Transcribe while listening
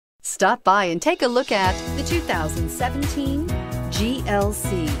Stop by and take a look at the 2017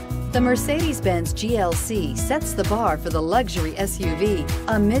 GLC. The Mercedes-Benz GLC sets the bar for the luxury SUV,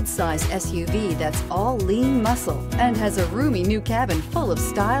 a midsize SUV that's all lean muscle and has a roomy new cabin full of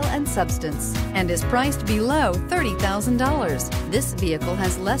style and substance and is priced below $30,000. This vehicle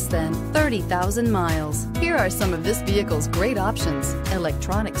has less than 30,000 miles. Here are some of this vehicle's great options: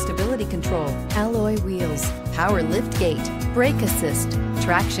 electronic stability control, alloy wheels, power lift gate, brake assist,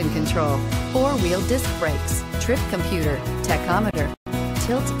 traction control, four-wheel disc brakes, trip computer, tachometer,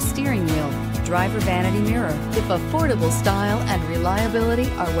 tilt steering wheel, driver vanity mirror. If affordable style and reliability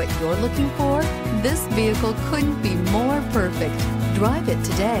are what you're looking for, this vehicle couldn't be more perfect. Drive it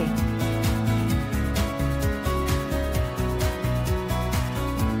today.